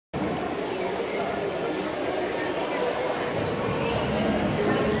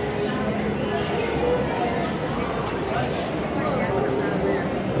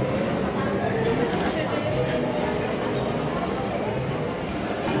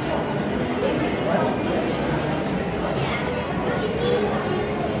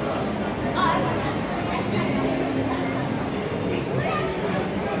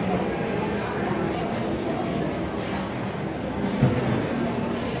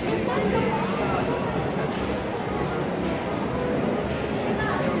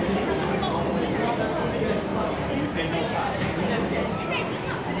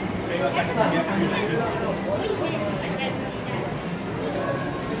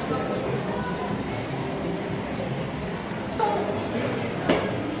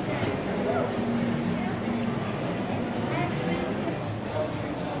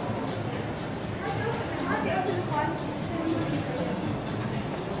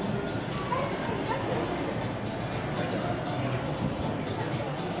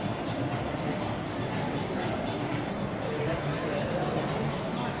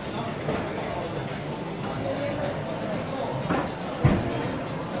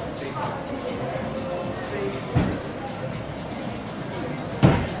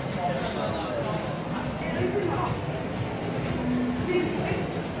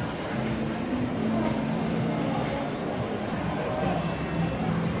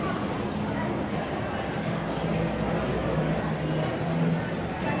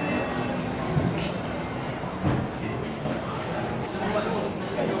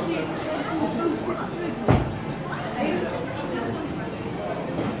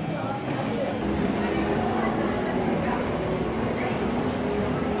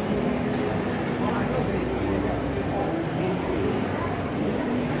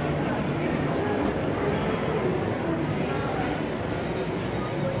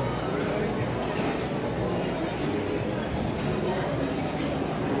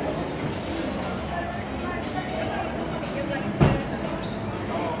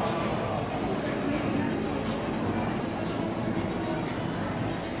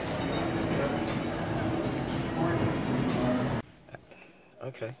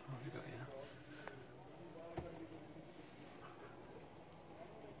Okay. What have we got here?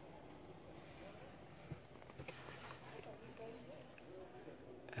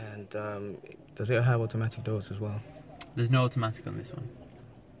 And does it have automatic doors as well? There's no automatic on this one.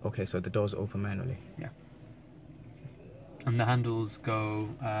 Okay, so the doors open manually? Yeah. And the handles go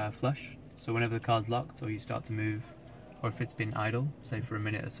flush, so whenever the car's locked or you start to move, or if it's been idle, say for a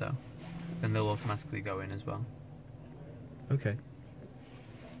minute or so, then they'll automatically go in as well. Okay.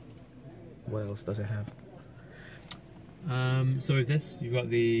 What else does it have? So with this, you've got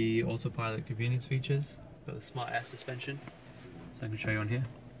the autopilot convenience features, got the smart air suspension, so I can show you on here.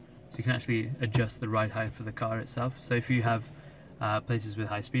 So you can actually adjust the ride height for the car itself. So if you have places with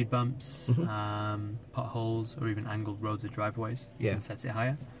high speed bumps, potholes, or even angled roads or driveways, you can set it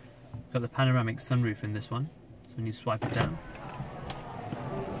higher. Got the panoramic sunroof in this one, so when you swipe it down,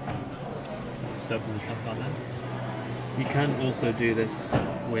 just open the top on there. You can also do this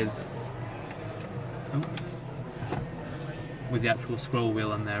with the actual scroll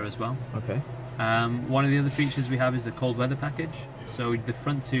wheel on there as well. Okay. One of the other features we have is the cold weather package. So the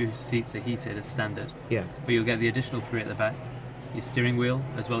front two seats are heated as standard. Yeah. But you'll get the additional 3 at the back. Your steering wheel,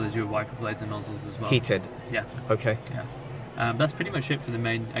 as well as your wiper blades and nozzles as well. Heated? Yeah. Okay. Yeah. That's pretty much it for the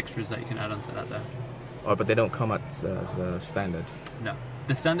main extras that you can add onto that though. Oh, but they don't come as standard? No.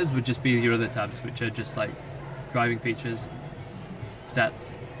 The standards would just be your other tabs, which are just like driving features,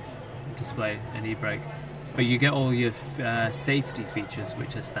 stats, display, and e-brake. But you get all your safety features,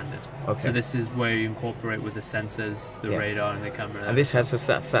 which are standard. Okay. So this is where you incorporate with the sensors, the radar, and the camera. And this has a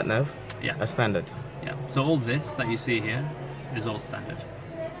sat nav? Yeah. A standard? Yeah. So all this that you see here is all standard.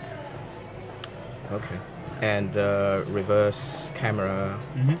 Okay. And reverse camera?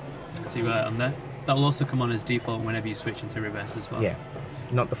 See that on there? That will also come on as default whenever you switch into reverse as well. Yeah.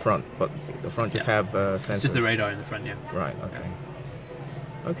 Not the front, but the front just have sensors. It's just the radar in the front, yeah. Right, okay.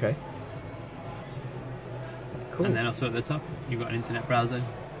 Okay. Cool. And then also at the top, you've got an internet browser.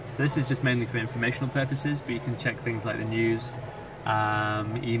 So this is just mainly for informational purposes, but you can check things like the news,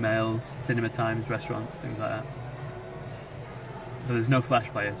 emails, cinema times, restaurants, things like that. So there's no flash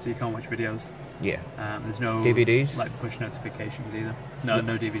player, so you can't watch videos. Yeah. There's no DVDs? like push notifications either. No,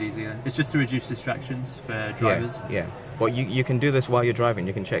 no DVDs either. It's just to reduce distractions for drivers. Yeah. Well, you can do this while you're driving.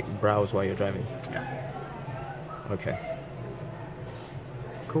 You can browse while you're driving. Yeah. Okay.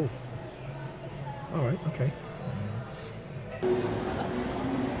 Cool. All right. Okay. So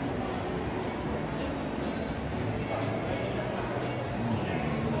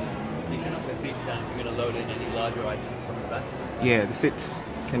you can knock the seats down if you're going to load in any larger items from the back. Yeah, the seats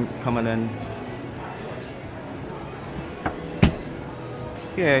can come in and...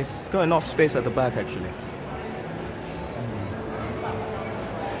 Yeah, it's got enough space at the back actually.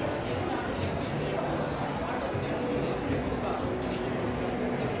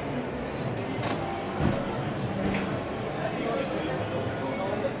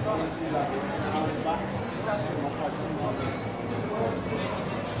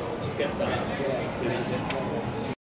 get set up.